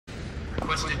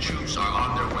Requested troops are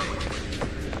on their way.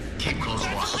 Keep close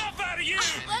watch.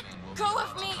 Let go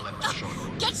of me!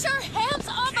 Get your hands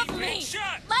off of me!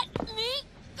 Let me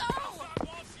go!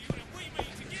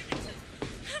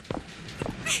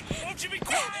 Won't you be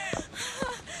quiet?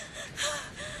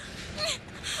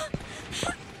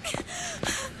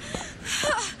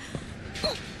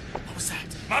 What was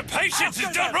that? My patience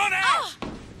is done run out!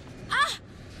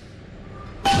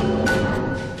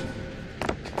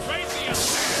 Crazy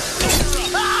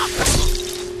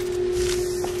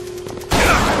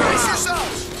Brace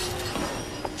yourselves!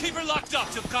 Keep her locked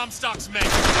up till Comstock's made.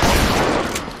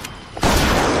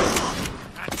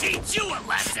 I'll teach you a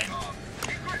lesson!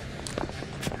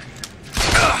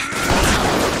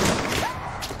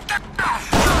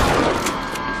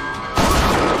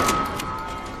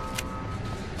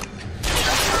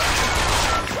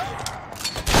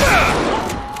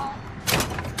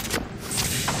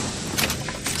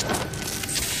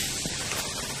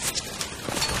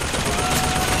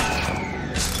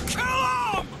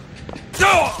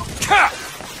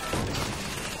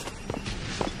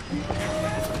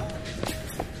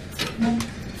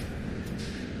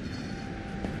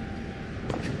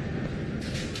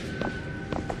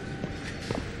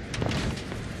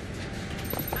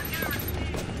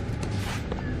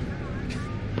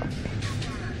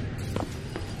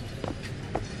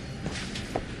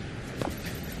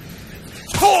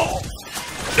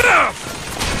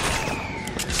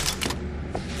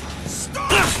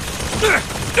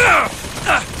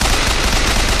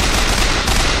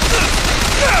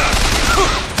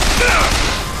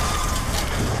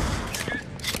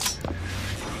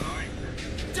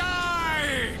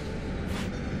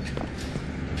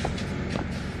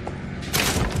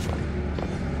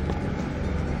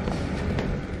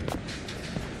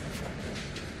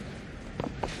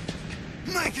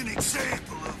 Make an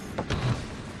example of him.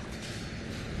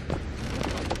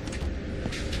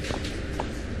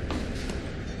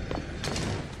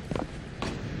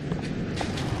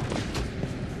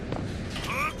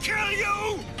 I'll kill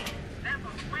you!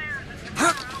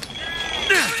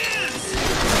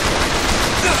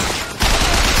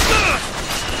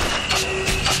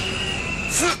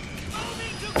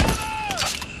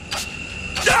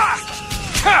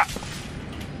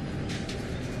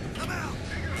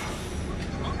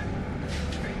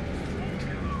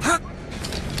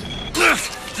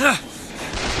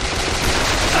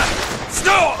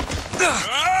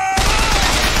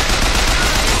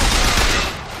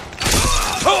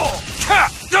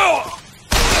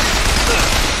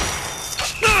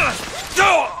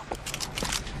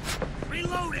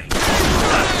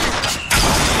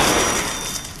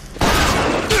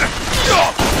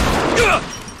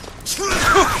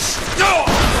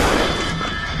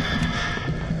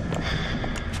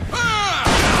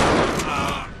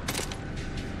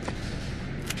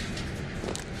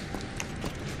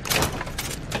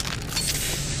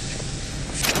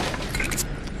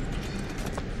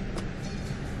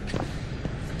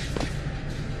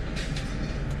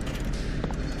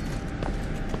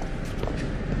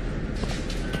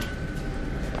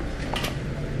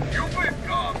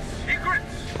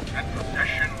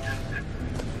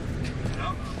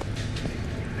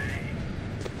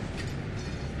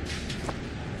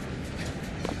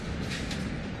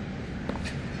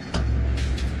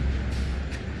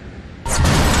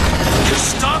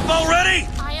 Already?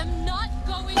 I am not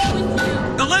going with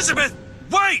you! Elizabeth,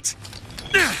 wait!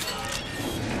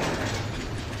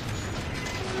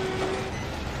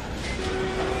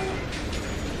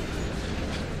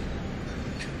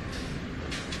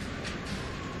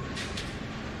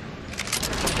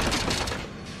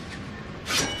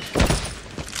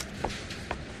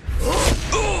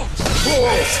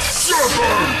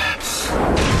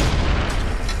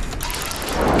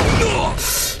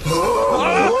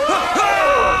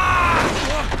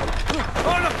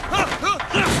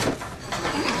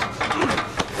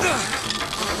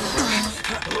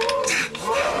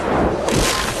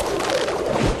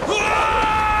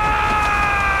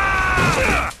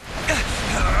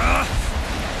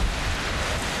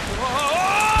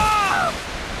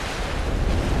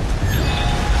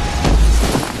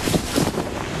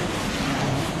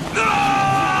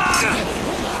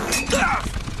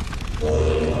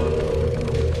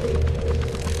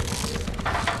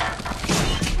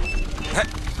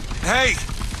 Hey,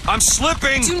 I'm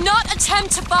slipping! Do not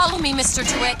attempt to follow me, Mr.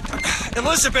 DeWitt.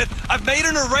 Elizabeth, I've made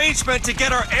an arrangement to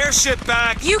get our airship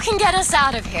back. You can get us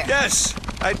out of here. Yes,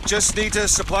 I just need to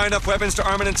supply enough weapons to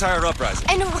arm an entire uprising.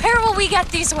 And where will we get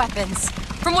these weapons?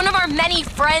 From one of our many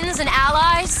friends and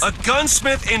allies? A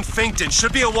gunsmith in Finkton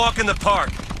should be a walk in the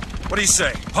park. What do you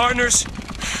say, partners?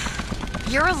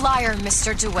 You're a liar,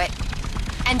 Mr. DeWitt.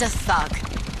 and a thug.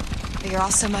 But you're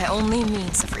also my only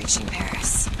means of reaching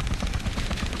Paris.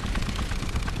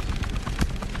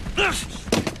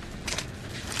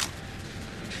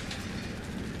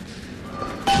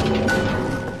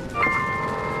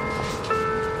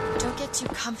 Don't get too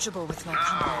comfortable with my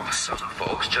company. Oh, some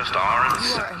folks just aren't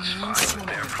You are a means satisfied to with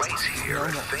their an place end. here No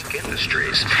at more. Think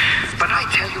Industries. But I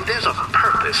tell you, there's a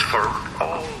purpose for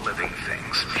all living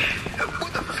things.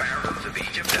 Would the pharaohs of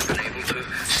Egypt have been able to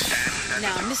stand...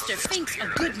 Now, Mr. Fink's a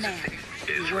good man.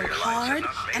 You work hard,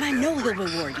 and I know he'll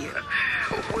reward you.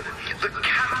 Would the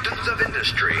captains of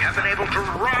industry have been able to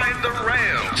ride the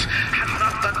rails had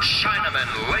not the Chinamen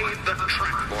laid the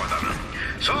track for them?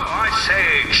 So I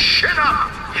say, chin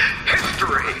up!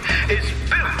 History is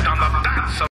built on the back